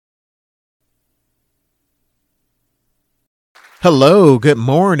Hello, good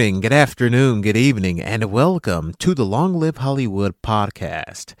morning, good afternoon, good evening, and welcome to the Long Live Hollywood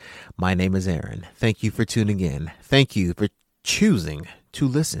podcast. My name is Aaron. Thank you for tuning in. Thank you for choosing to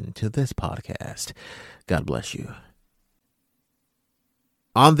listen to this podcast. God bless you.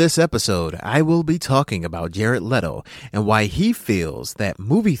 On this episode, I will be talking about Jared Leto and why he feels that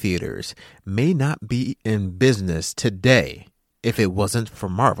movie theaters may not be in business today if it wasn't for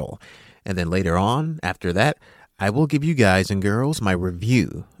Marvel. And then later on, after that, I will give you guys and girls my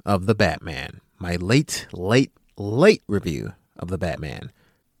review of The Batman. My late review of The Batman.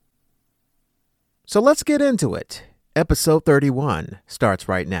 So let's get into it. Episode 31 starts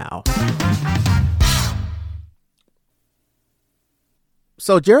right now.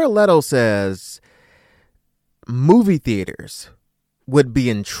 So Jared Leto says movie theaters would be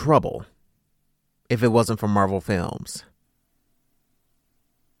in trouble if it wasn't for Marvel films.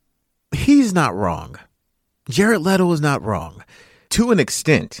 He's not wrong. Jared Leto is not wrong. To an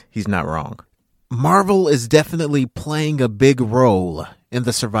extent, he's not wrong. Marvel is definitely playing a big role in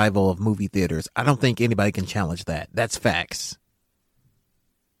the survival of movie theaters. I don't think anybody can challenge that. That's facts.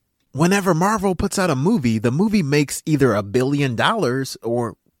 Whenever Marvel puts out a movie, the movie makes either $1 billion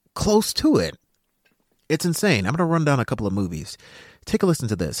or close to it. It's insane. I'm going to run down a couple of movies. Take a listen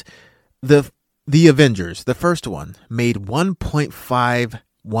to this. The Avengers, the first one, made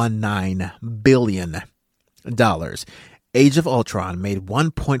 $1.519 billion. Age of Ultron made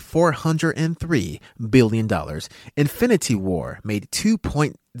 $1.403 billion. Infinity War made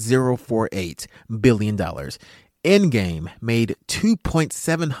 $2.048 billion. Endgame made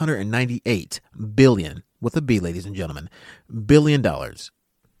 $2.798 billion, with a B, ladies and gentlemen, billion dollars.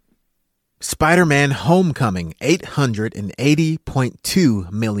 Spider-Man Homecoming,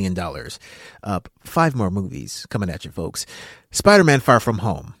 $880.2 million. 5 more movies coming at you, folks. Spider-Man Far From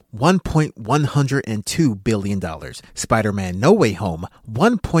Home, $1.102 billion. Spider-Man No Way Home,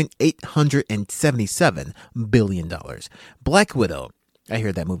 $1.877 billion. Black Widow, I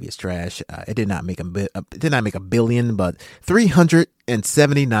hear that movie is trash. It did not make a billion, but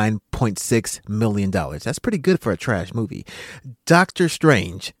 $379.6 million. That's pretty good for a trash movie. Doctor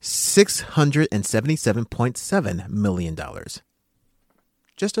Strange, $677.7 million.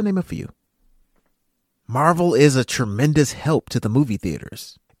 Just to name a few. Marvel is a tremendous help to the movie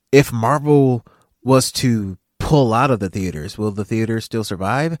theaters. If Marvel was to pull out of the theaters, will the theaters still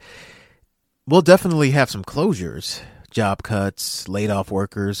survive? We'll definitely have some closures, job cuts, laid off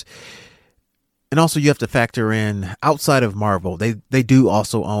workers. And also you have to factor in, outside of Marvel, they do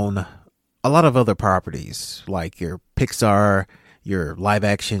also own a lot of other properties, like your Pixar, your live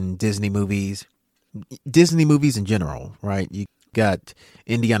action Disney movies in general, right? You got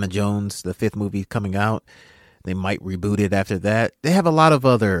Indiana Jones, the 5th movie coming out. They might reboot it after that. They have a lot of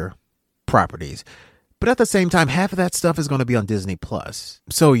other properties. But at the same time, half of that stuff is going to be on Disney Plus.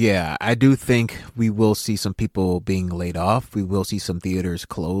 So yeah, I do think we will see some people being laid off. We will see some theaters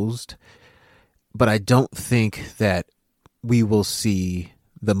closed. But I don't think that we will see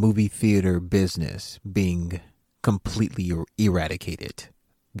the movie theater business being completely eradicated,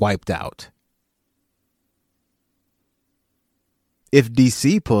 wiped out. If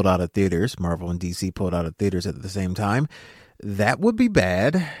DC pulled out of theaters, Marvel and DC pulled out of theaters at the same time, that would be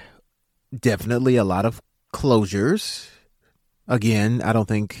bad. Definitely a lot of closures. Again, I don't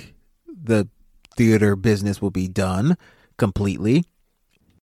think the theater business will be done completely.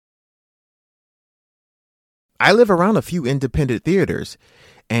 I live around a few independent theaters,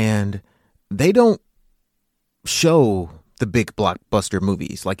 and they don't show the big blockbuster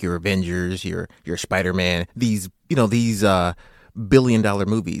movies like your Avengers, your Spider-Man, these billion-dollar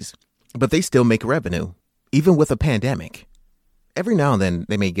movies, but they still make revenue, even with a pandemic. Every now and then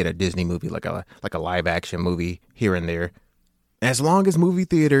they may get a Disney movie, like a live action movie here and there. As long as movie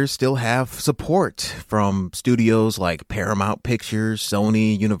theaters still have support from studios like Paramount Pictures,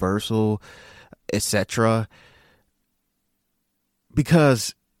 Sony, Universal, etc.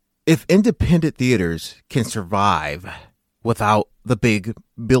 Because if independent theaters can survive without the big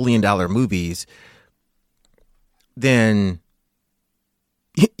billion-dollar movies, then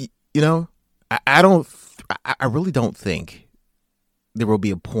I really don't think there will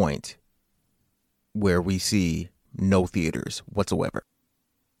be a point where we see no theaters whatsoever.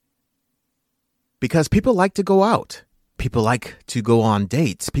 Because people like to go out. People like to go on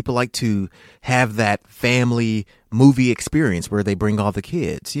dates. People like to have that family movie experience where they bring all the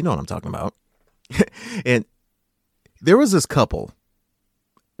kids. You know what I'm talking about. And there was this couple.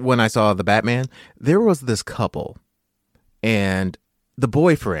 When I saw The Batman, there was this couple. And the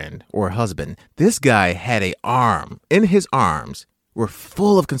boyfriend or husband, this guy had an arm. In his arms were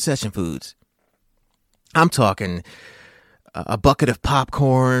full of concession foods. I'm talking a bucket of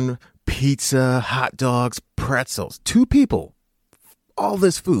popcorn, pizza, hot dogs, pretzels. 2 people. All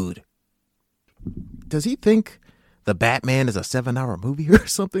this food. Does he think The Batman is a 7-hour movie or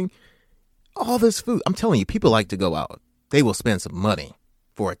something? All this food. I'm telling you, people like to go out. They will spend some money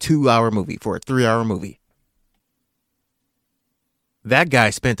for a 2-hour movie, for a 3-hour movie. That guy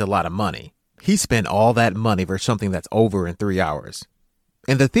spent a lot of money. He spent all that money for something that's over in 3 hours.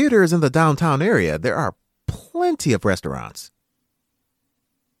 And the theater is in the downtown area. There are plenty of restaurants.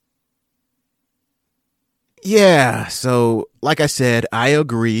 Yeah, so like I said, I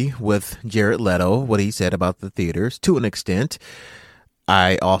agree with Jared Leto, what he said about the theaters to an extent.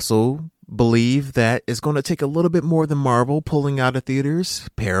 I also believe that it's going to take a little bit more than Marvel pulling out of theaters.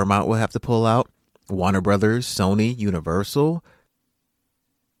 Paramount will have to pull out. Warner Brothers, Sony, Universal.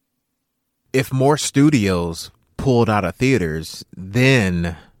 If more studios pulled out of theaters,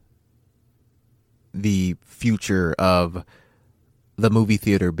 then the future of the movie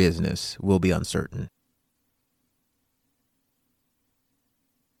theater business will be uncertain.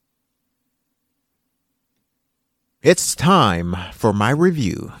 It's time for my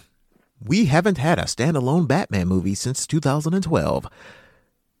review. We haven't had a standalone Batman movie since 2012.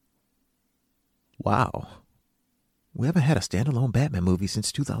 Wow. We haven't had a standalone Batman movie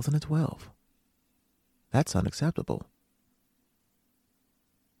since 2012. That's unacceptable.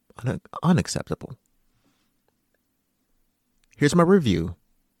 Unacceptable. Here's my review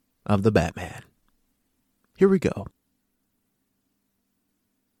of The Batman. Here we go.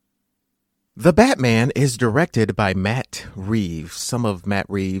 The Batman is directed by Matt Reeves. Some of Matt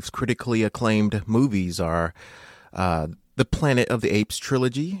Reeves' critically acclaimed movies are the Planet of the Apes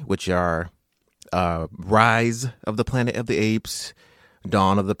trilogy, which are Rise of the Planet of the Apes,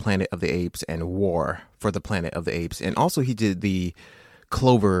 Dawn of the Planet of the Apes, and War for the Planet of the Apes. And also he did the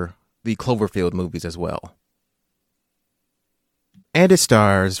Cloverfield movies as well. And it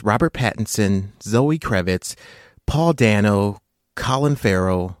stars Robert Pattinson, Zoe Kravitz, Paul Dano, Colin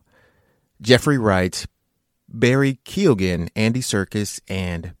Farrell, Jeffrey Wright, Barry Keoghan, Andy Serkis,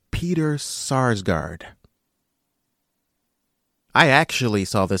 and Peter Sarsgaard. I actually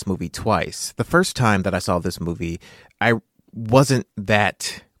saw this movie twice. The first time that I saw this movie, I wasn't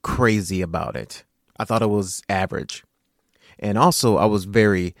that crazy about it. I thought it was average. And also, I was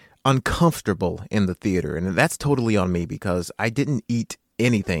very uncomfortable in the theater. And that's totally on me because I didn't eat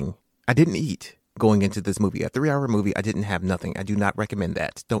anything. I didn't eat going into this movie. A 3-hour movie, I didn't have nothing. I do not recommend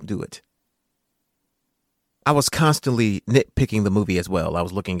that. Don't do it. I was constantly nitpicking the movie as well. I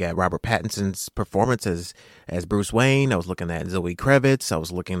was looking at Robert Pattinson's performance as Bruce Wayne. I was looking at Zoe Kravitz. I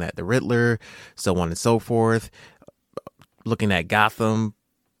was looking at the Riddler, so on and so forth. Looking at Gotham.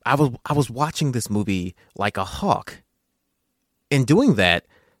 I was watching this movie like a hawk. In doing that,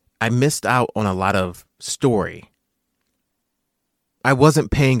 I missed out on a lot of story. I wasn't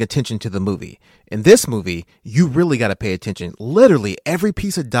paying attention to the movie. In this movie, you really got to pay attention. Literally every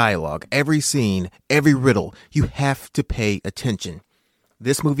piece of dialogue, every scene, every riddle, you have to pay attention.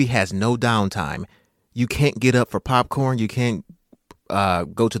 This movie has no downtime. You can't get up for popcorn. You can't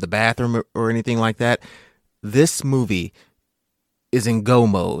go to the bathroom or anything like that. This movie is in go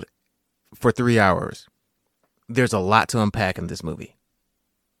mode for 3 hours. There's a lot to unpack in this movie.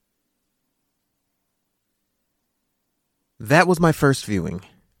 That was my first viewing.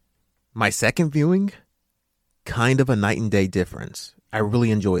 My second viewing, kind of a night and day difference. I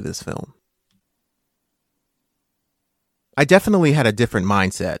really enjoy this film. I definitely had a different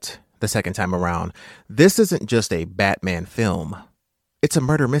mindset the second time around. This isn't just a Batman film. It's a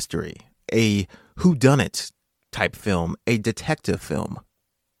murder mystery, a whodunit type film, a detective film.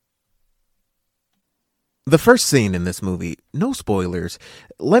 The first scene in this movie, no spoilers,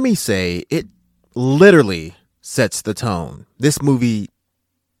 let me say, it literally sets the tone. This movie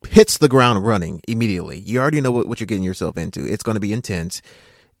hits the ground running immediately. You already know what you're getting yourself into. It's going to be intense.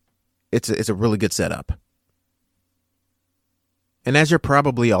 It's a really good setup. And as you're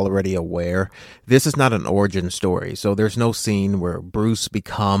probably already aware, this is not an origin story. So there's no scene where Bruce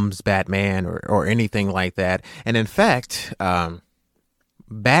becomes Batman or anything like that. And in fact,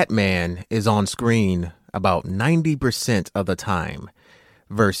 Batman is on screen about 90% of the time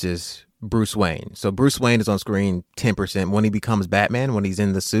versus Bruce Wayne. So Bruce Wayne is on screen 10%. When he becomes Batman, when he's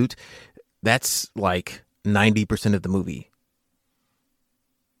in the suit, that's like 90% of the movie.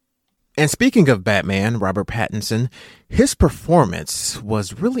 And speaking of Batman, Robert Pattinson, his performance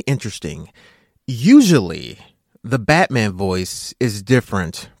was really interesting. Usually, the Batman voice is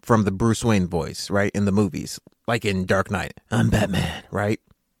different from the Bruce Wayne voice, right? In the movies, like in Dark Knight, I'm Batman, right?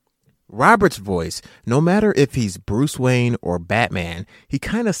 Robert's voice, no matter if he's Bruce Wayne or Batman, he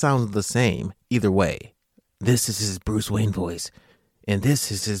kind of sounds the same either way. this is his Bruce Wayne voice and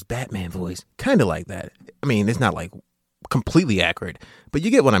this is his Batman voice. Kind of like that. I mean, it's not like completely accurate, but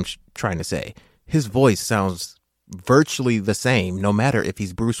you get what I'm trying to say. His voice sounds virtually the same, no matter if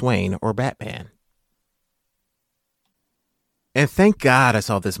he's Bruce Wayne or Batman. And thank God I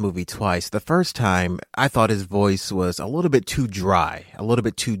saw this movie twice. The first time, I thought his voice was a little bit too dry, a little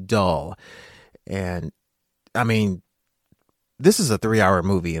bit too dull. And, I mean, this is a 3-hour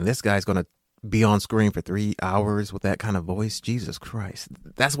movie, and this guy's going to be on screen for 3 hours with that kind of voice? Jesus Christ.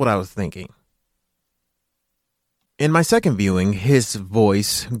 That's what I was thinking. In my second viewing, his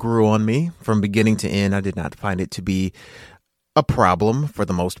voice grew on me from beginning to end. I did not find it to be a problem for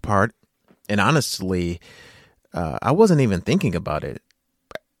the most part. And honestly, I wasn't even thinking about it.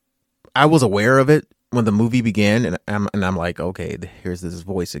 I was aware of it when the movie began, and I'm like, okay, here's this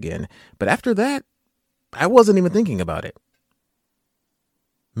voice again. But after that, I wasn't even thinking about it.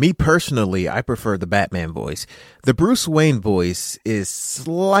 Me personally, I prefer the Batman voice. The Bruce Wayne voice is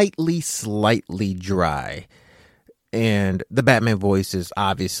slightly dry. And the Batman voice is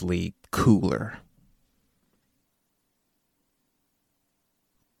obviously cooler.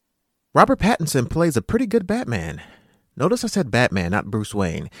 Robert Pattinson plays a pretty good Batman. Notice I said Batman, not Bruce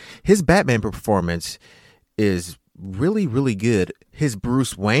Wayne. His Batman performance is really, really good. His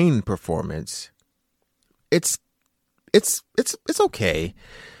Bruce Wayne performance, it's okay.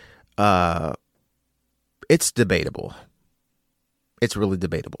 It's debatable. It's really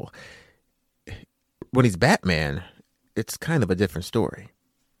debatable. When he's Batman, it's kind of a different story.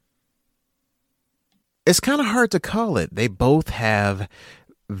 It's kind of hard to call it. They both have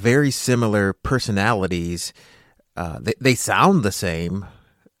very similar personalities. They sound the same.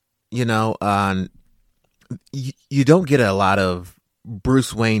 You know, you don't get a lot of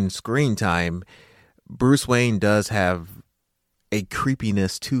Bruce Wayne screen time. Bruce Wayne does have a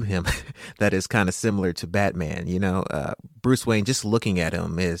creepiness to him that is kind of similar to Batman. You know, Bruce Wayne, just looking at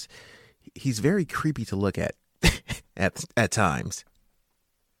him he's very creepy to look at at times.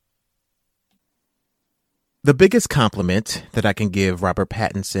 The biggest compliment that I can give Robert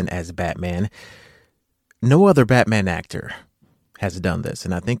Pattinson as Batman, no other Batman actor has done this,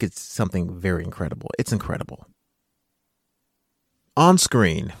 and I think it's something very incredible. It's incredible. On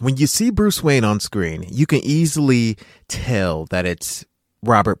screen, when you see Bruce Wayne on screen, you can easily tell that it's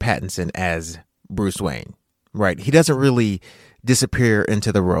Robert Pattinson as Bruce Wayne, right? He doesn't really disappear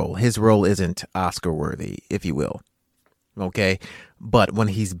into the role. His role isn't Oscar worthy, if you will. Okay. But when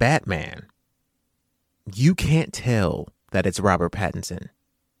he's Batman, you can't tell that it's Robert Pattinson.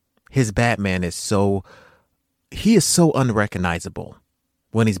 His Batman is so unrecognizable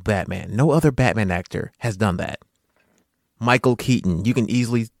when he's Batman. No other Batman actor has done that. Michael Keaton, you can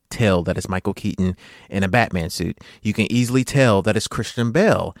easily tell that it's Michael Keaton in a Batman suit. You can easily tell that it's Christian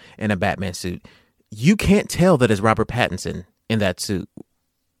Bale in a Batman suit. You can't tell that it's Robert Pattinson in that suit.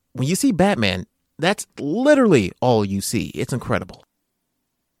 When you see Batman, that's literally all you see. It's incredible.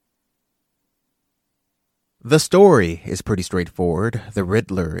 The story is pretty straightforward. The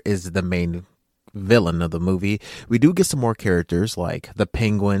Riddler is the main villain of the movie. We do get some more characters like the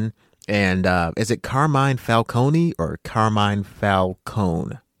Penguin and is it Carmine Falcone or Carmine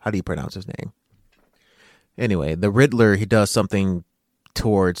Falcone? How do you pronounce his name? Anyway, the Riddler, he does something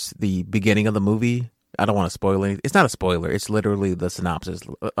towards the beginning of the movie. I don't want to spoil anything. It's not a spoiler. It's literally the synopsis.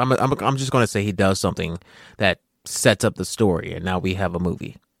 I'm just going to say he does something that sets up the story, and now we have a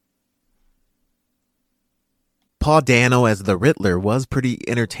movie. Paul Dano as the Riddler was pretty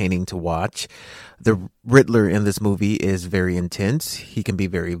entertaining to watch. The Riddler in this movie is very intense. He can be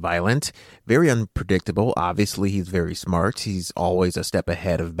very violent, very unpredictable. Obviously, he's very smart. He's always a step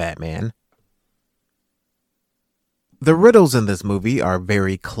ahead of Batman. The riddles in this movie are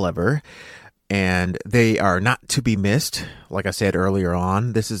very clever, and they are not to be missed. Like I said earlier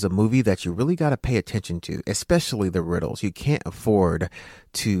on, this is a movie that you really got to pay attention to, especially the riddles. You can't afford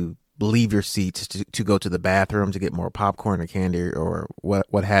to leave your seat to go to the bathroom to get more popcorn or candy or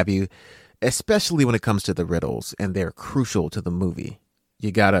what have you, especially when it comes to the riddles, and they're crucial to the movie.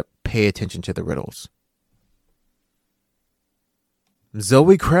 You got to pay attention to the riddles.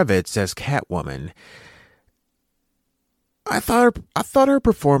 Zoe Kravitz as Catwoman. I thought her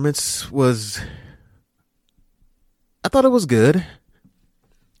performance was good.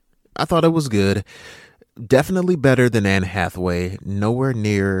 I thought it was good. Definitely better than Anne Hathaway. Nowhere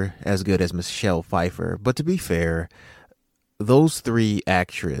near as good as Michelle Pfeiffer. But to be fair, those three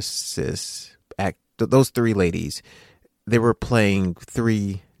actresses, those three ladies, they were playing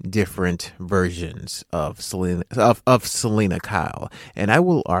three different versions of Selena Kyle. And I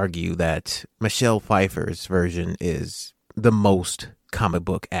will argue that Michelle Pfeiffer's version is the most comic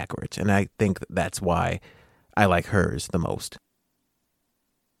book accurate. And I think that's why I like hers the most.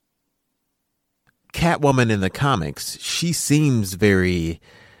 Catwoman in the comics, she seems very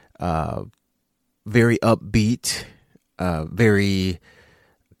upbeat, very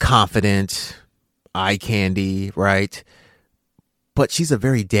confident, eye candy, right? But she's a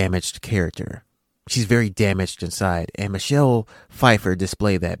very damaged character. She's very damaged inside. And Michelle Pfeiffer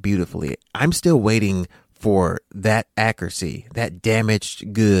displayed that beautifully. I'm still waiting for that accuracy, that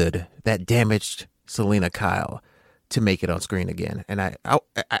damaged good, that damaged Selena Kyle to make it on screen again. And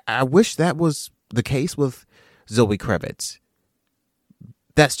I wish that was the case with Zoe Kravitz.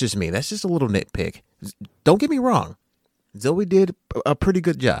 That's just me. That's just a little nitpick. Don't get me wrong. Zoe did a pretty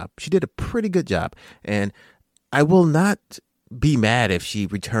good job. She did a pretty good job. And I will not be mad if she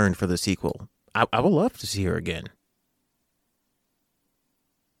returned for the sequel. I would love to see her again.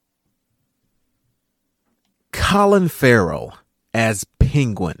 Colin Farrell as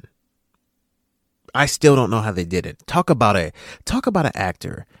Penguin. I still don't know how they did it. Talk about an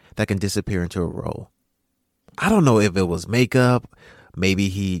actor that can disappear into a role. I don't know if it was makeup. Maybe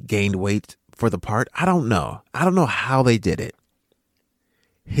he gained weight for the part. I don't know. I don't know how they did it.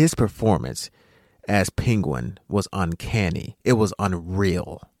 His performance as Penguin was uncanny. It was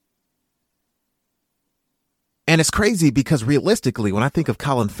unreal. And it's crazy because realistically, when I think of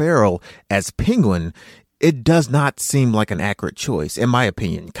Colin Farrell as Penguin, it does not seem like an accurate choice. In my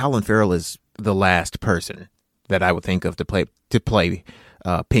opinion, Colin Farrell is the last person that I would think of to play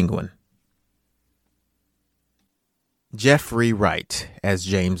Penguin. Jeffrey Wright as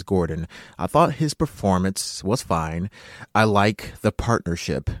James Gordon. I thought his performance was fine. I like the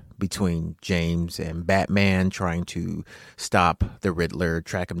partnership between James and Batman trying to stop the Riddler,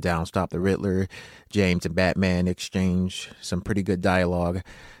 track him down, stop the Riddler. James and Batman exchange some pretty good dialogue.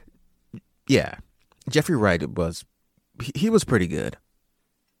 Yeah, Jeffrey Wright was pretty good.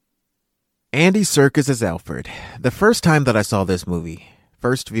 Andy Serkis as Alfred. The first time that I saw this movie,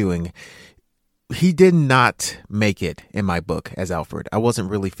 first viewing, he did not make it in my book as Alfred. I wasn't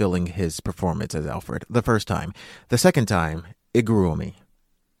really feeling his performance as Alfred the first time. The second time, it grew on me.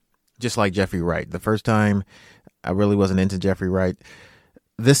 Just like Jeffrey Wright. The first time, I really wasn't into Jeffrey Wright.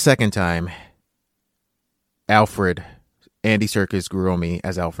 This second time, Alfred, Andy Serkis grew on me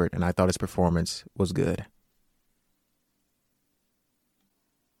as Alfred, and I thought his performance was good.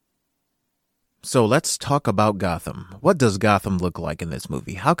 So let's talk about Gotham. What does Gotham look like in this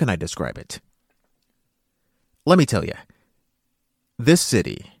movie? How can I describe it? Let me tell you, this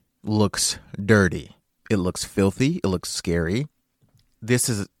city looks dirty. It looks filthy. It looks scary.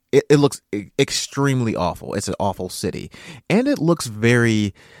 It looks extremely awful. It's an awful city. And it looks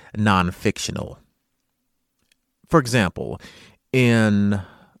very non-fictional. For example, in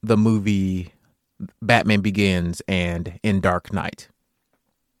the movie Batman Begins and in Dark Knight,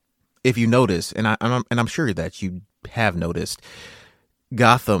 if you notice, and I'm sure that you have noticed,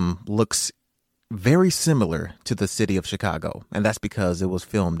 Gotham looks very similar to the city of Chicago, and that's because it was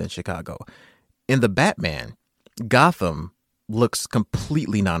filmed in Chicago. In the Batman, Gotham looks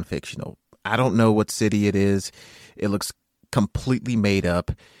completely non-fictional. I don't know what city it is. It looks completely made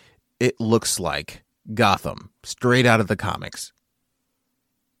up. It looks like Gotham, straight out of the comics.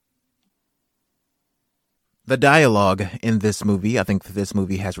 The dialogue in this movie, I think this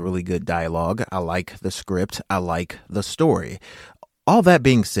movie has really good dialogue. I like the script. I like the story. All that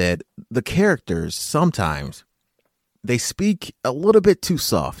being said, the characters sometimes, they speak a little bit too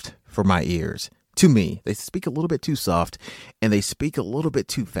soft for my ears. To me, they speak a little bit too soft and they speak a little bit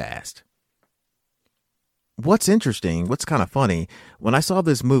too fast. What's interesting, what's kind of funny, when I saw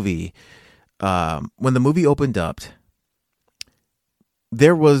this movie, when the movie opened up,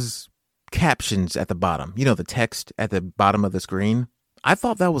 there was captions at the bottom. You know, the text at the bottom of the screen. I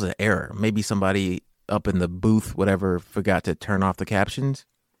thought that was an error. Maybe somebody up in the booth, whatever, forgot to turn off the captions.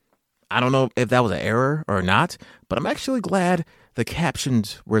 I don't know if that was an error or not, but I'm actually glad the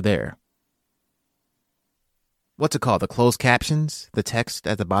captions were there. What's it called? The closed captions, the text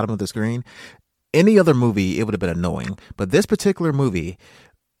at the bottom of the screen. Any other movie, it would have been annoying. But this particular movie,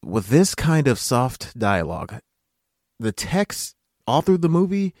 with this kind of soft dialogue, the text all through the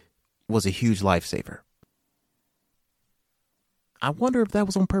movie was a huge lifesaver. I wonder if that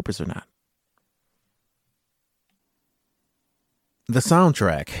was on purpose or not. The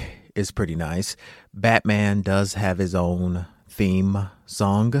soundtrack is pretty nice. Batman does have his own theme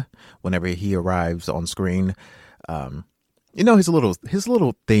song whenever he arrives on screen. His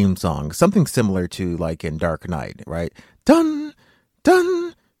little theme song, something similar to like in Dark Knight, right? Dun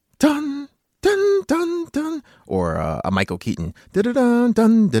dun dun dun dun dun, or a Michael Keaton. Dun dun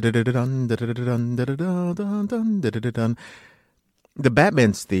dun dun dun dun dun dun dun. The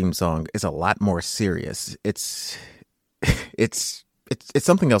Batman's theme song is a lot more serious. It's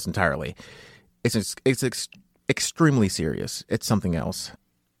something else entirely. It's extremely serious. It's something else.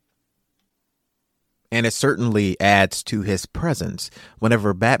 And it certainly adds to his presence.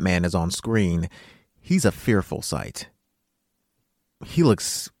 Whenever Batman is on screen, he's a fearful sight.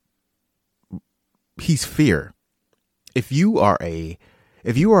 He's fear. If you are a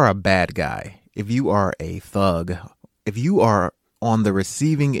bad guy, if you are a thug, if you are on the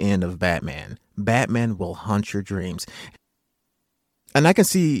receiving end of Batman, Batman will haunt your dreams. And I can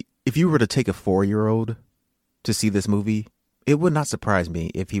see if you were to take a 4-year-old to see this movie, it would not surprise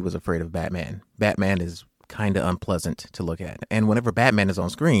me if he was afraid of Batman. Batman is kind of unpleasant to look at. And whenever Batman is on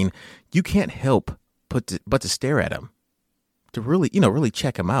screen, you can't help but to stare at him, to really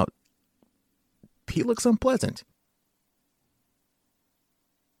check him out. He looks unpleasant.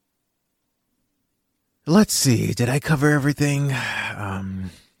 Let's see. Did I cover everything?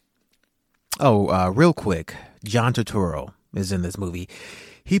 Real quick. John Turturro is in this movie.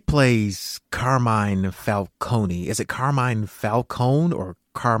 He plays Carmine Falcone. Is it Carmine Falcone or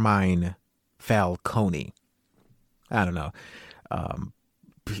Carmine Falcone? I don't know.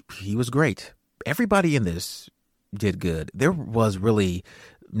 He was great. Everybody in this did good. There was really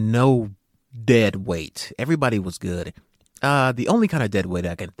no dead weight. Everybody was good. The only kind of dead weight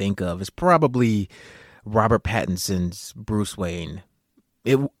I can think of is probably Robert Pattinson's Bruce Wayne.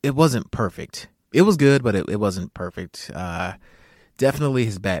 It wasn't perfect. It was good, but it wasn't perfect. Definitely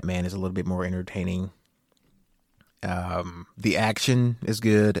his Batman is a little bit more entertaining. The action is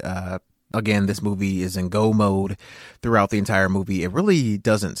good. Again, this movie is in go mode throughout the entire movie. It really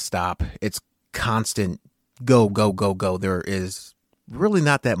doesn't stop. It's constant go, go, go, go. There is really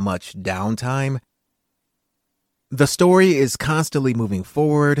not that much downtime. The story is constantly moving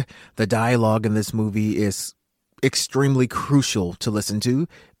forward. The dialogue in this movie is extremely crucial to listen to.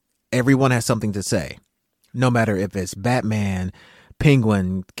 Everyone has something to say, no matter if it's Batman,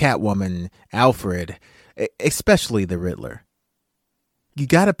 Penguin, Catwoman, Alfred, especially the Riddler. You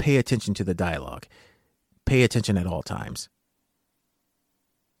got to pay attention to the dialogue. Pay attention at all times.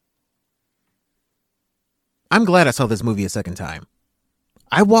 I'm glad I saw this movie a second time.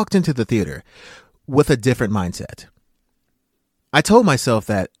 I walked into the theater with a different mindset. I told myself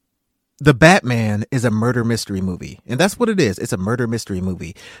that The Batman is a murder mystery movie, and that's what it is. It's a murder mystery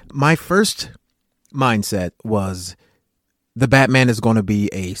movie. My first mindset was The Batman is going to be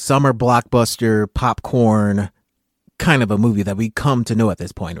a summer blockbuster, popcorn kind of a movie that we come to know at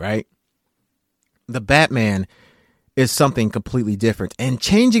this point, right? The Batman is something completely different, and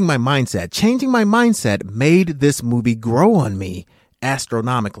changing my mindset made this movie grow on me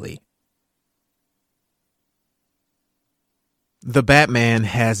astronomically. The Batman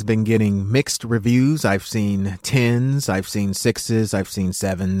has been getting mixed reviews. I've seen 10s, I've seen 6s, I've seen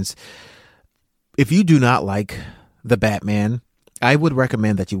 7s. If you do not like The Batman, I would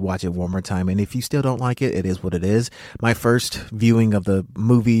recommend that you watch it one more time. And if you still don't like it, it is what it is. My first viewing of the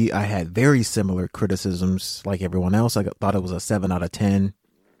movie, I had very similar criticisms like everyone else. I thought it was a 7 out of 10.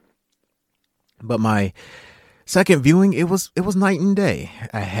 But my second viewing, it was night and day.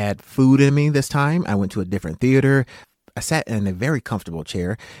 I had food in me this time. I went to a different theater. I sat in a very comfortable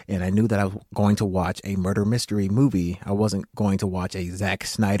chair, and I knew that I was going to watch a murder mystery movie. I wasn't going to watch a Zack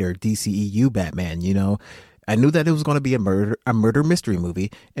Snyder DCEU Batman, you know. I knew that it was going to be a murder mystery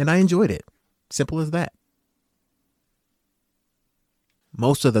movie, and I enjoyed it. Simple as that.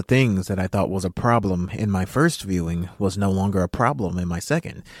 Most of the things that I thought was a problem in my first viewing was no longer a problem in my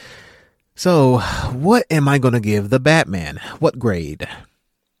second. So, what am I going to give The Batman? What grade?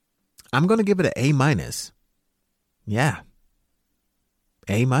 I'm going to give it an A-. Yeah.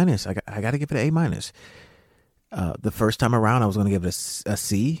 A-. I got to give it an A-. The first time around, I was going to give it a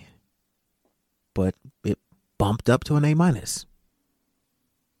C, but it bumped up to an A-.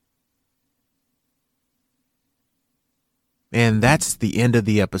 And that's the end of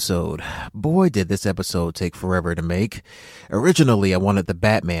the episode. Boy, did this episode take forever to make. Originally, I wanted The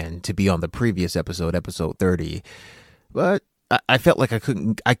Batman to be on the previous episode 30, but I felt like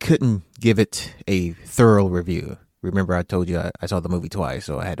I couldn't give it a thorough review. Remember, I told you I saw the movie twice,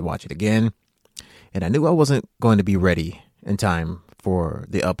 so I had to watch it again. And I knew I wasn't going to be ready in time for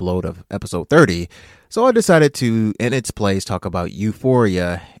the upload of episode 30. So I decided to, in its place, talk about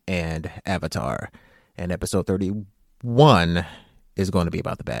Euphoria and Avatar. And episode 31 is going to be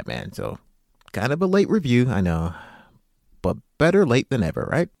about the Batman. So kind of a late review, I know. But better late than ever,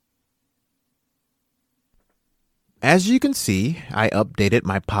 right? As you can see, I updated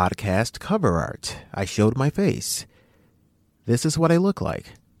my podcast cover art. I showed my face. This is what I look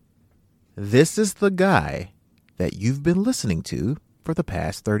like. This is the guy that you've been listening to for the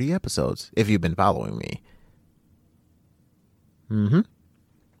past 30 episodes, if you've been following me.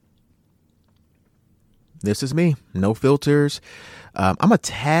 This is me. No filters. I'm a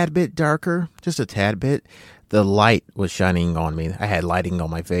tad bit darker, just a tad bit. The light was shining on me. I had lighting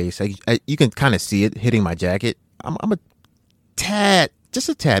on my face. You can kind of see it hitting my jacket. I'm a tad, just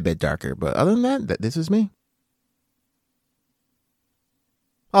a tad bit darker. But other than that, this is me.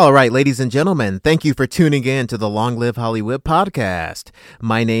 All right, ladies and gentlemen, thank you for tuning in to the Long Live Hollywood podcast.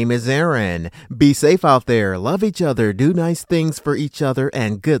 My name is Aaron. Be safe out there. Love each other. Do nice things for each other,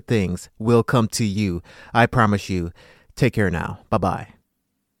 and good things will come to you. I promise you. Take care now. Bye-bye.